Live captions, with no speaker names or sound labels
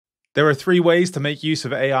There are 3 ways to make use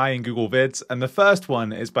of AI in Google Vids, and the first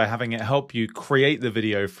one is by having it help you create the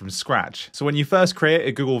video from scratch. So when you first create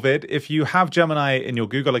a Google Vid, if you have Gemini in your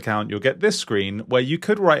Google account, you'll get this screen where you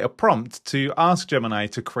could write a prompt to ask Gemini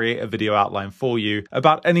to create a video outline for you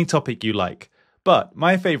about any topic you like. But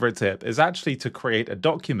my favorite tip is actually to create a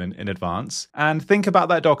document in advance and think about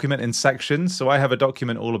that document in sections. So I have a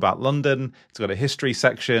document all about London. It's got a history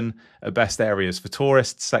section, a best areas for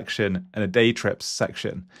tourists section, and a day trips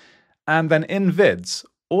section. And then in Vids,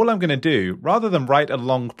 all I'm going to do, rather than write a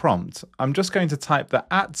long prompt, I'm just going to type the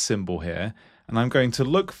 @ symbol here, and I'm going to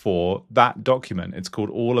look for that document. It's called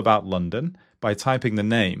All About London by typing the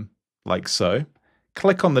name, like so.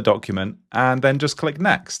 Click on the document, and then just click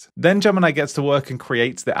Next. Then Gemini gets to work and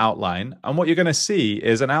creates the outline, and what you're going to see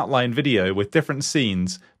is an outline video with different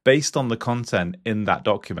scenes based on the content in that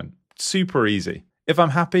document. Super easy. If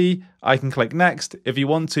I'm happy, I can click Next. If you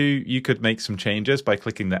want to, you could make some changes by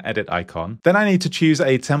clicking the edit icon. Then I need to choose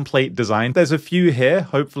a template design. There's a few here.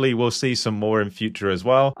 Hopefully we'll see some more in future as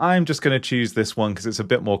well. I'm just going to choose this one because it's a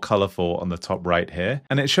bit more colorful on the top right here.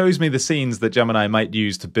 And it shows me the scenes that Gemini might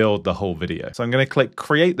use to build the whole video. So I'm going to click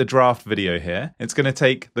create the draft video here. It's going to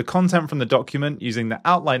take the content from the document using the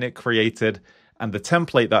outline it created and the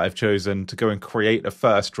template that I've chosen to go and create a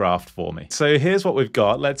first draft for me. So here's what we've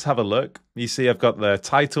got. Let's have a look. You see I've got the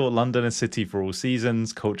title, London, a city for all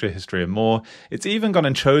seasons, culture, history, and more. It's even gone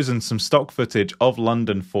and chosen some stock footage of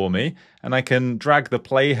London for me. And I can drag the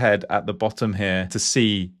playhead at the bottom here to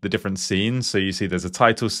see the different scenes. So you see there's a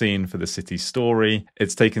title scene for the city story.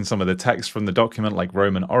 It's taken some of the text from the document, like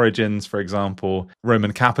Roman origins, for example,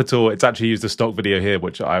 Roman capital. It's actually used a stock video here,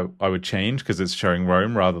 which I would change because it's showing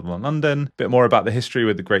Rome rather than London. A bit more about the history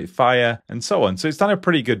with the Great Fire and so on. So it's done a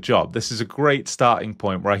pretty good job. This is a great starting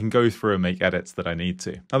point where I can go through and make edits that I need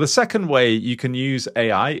to. Now, the second way you can use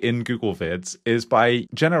AI in Google Vids is by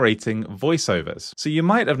generating voiceovers. So you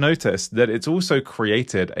might have noticed that it's also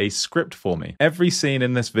created a script for me. Every scene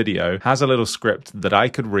in this video has a little script that I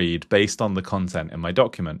could read based on the content in my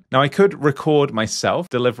document. Now, I could record myself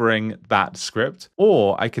delivering that script,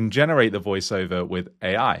 or I can generate the voiceover with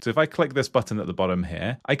AI. So if I click this button at the bottom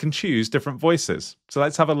here, I can choose different voices. So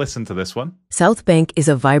let's have a listen to this one. South Bank is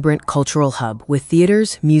a vibrant cultural hub with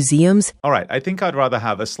theaters, museums. All right, I think I'd rather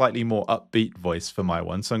have a slightly more upbeat voice for my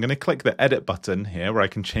one. So I'm going to click the edit button here where I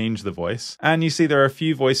can change the voice. And you see there are a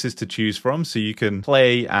few voices to choose from, so you can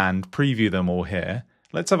play and preview them all here.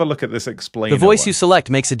 Let's have a look at this explainer. The voice one. you select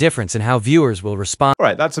makes a difference in how viewers will respond. All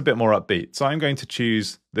right, that's a bit more upbeat. So I'm going to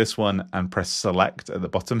choose this one and press select at the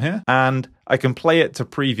bottom here. And I can play it to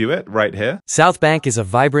preview it right here. South Bank is a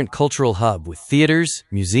vibrant cultural hub with theaters,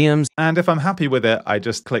 museums. And if I'm happy with it, I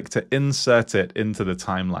just click to insert it into the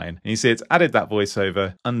timeline. And you see it's added that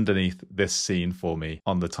voiceover underneath this scene for me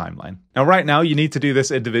on the timeline. Now, right now, you need to do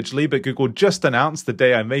this individually, but Google just announced the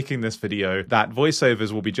day I'm making this video that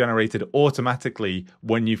voiceovers will be generated automatically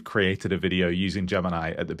when you've created a video using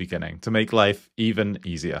Gemini at the beginning to make life even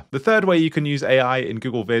easier. The third way you can use AI in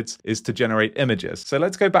Google Vids is to generate images. So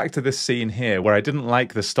let's go back to this scene here where I didn't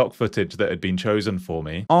like the stock footage that had been chosen for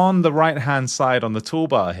me. On the right-hand side on the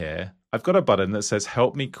toolbar here, I've got a button that says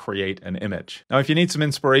help me create an image. Now, if you need some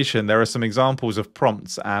inspiration, there are some examples of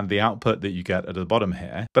prompts and the output that you get at the bottom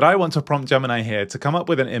here. But I want to prompt Gemini here to come up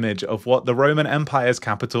with an image of what the Roman Empire's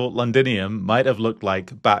capital, Londinium, might have looked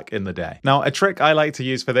like back in the day. Now, a trick I like to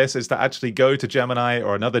use for this is to actually go to Gemini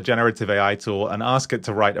or another generative AI tool and ask it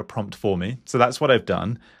to write a prompt for me. So that's what I've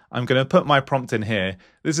done. I'm going to put my prompt in here.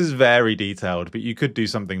 This is very detailed, but you could do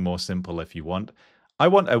something more simple if you want. I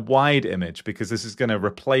want a wide image because this is going to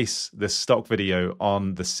replace this stock video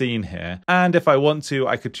on the scene here. And if I want to,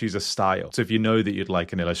 I could choose a style. So if you know that you'd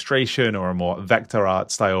like an illustration or a more vector art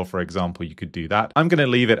style, for example, you could do that. I'm going to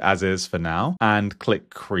leave it as is for now and click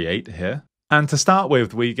create here. And to start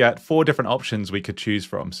with, we get 4 different options we could choose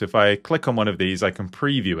from. So if I click on one of these, I can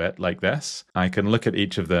preview it like this. I can look at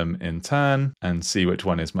each of them in turn and see which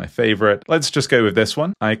one is my favorite. Let's just go with this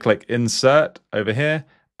one. I click insert over here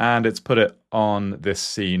and it's put it on this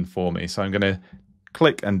scene for me. So I'm going to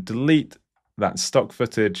click and delete that stock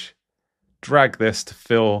footage, drag this to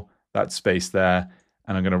fill that space there.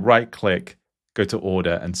 And I'm going to right click, go to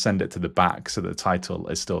order and send it to the back so the title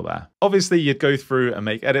is still there. Obviously, you'd go through and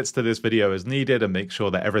make edits to this video as needed and make sure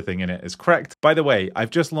that everything in it is correct. By the way, I've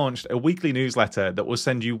just launched a weekly newsletter that will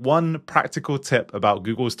send you one practical tip about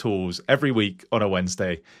Google's tools every week on a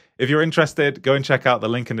Wednesday. If you're interested, go and check out the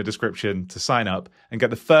link in the description to sign up and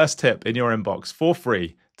get the first tip in your inbox for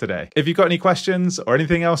free today. If you've got any questions or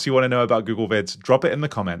anything else you want to know about Google Vids, drop it in the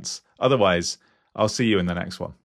comments. Otherwise, I'll see you in the next one.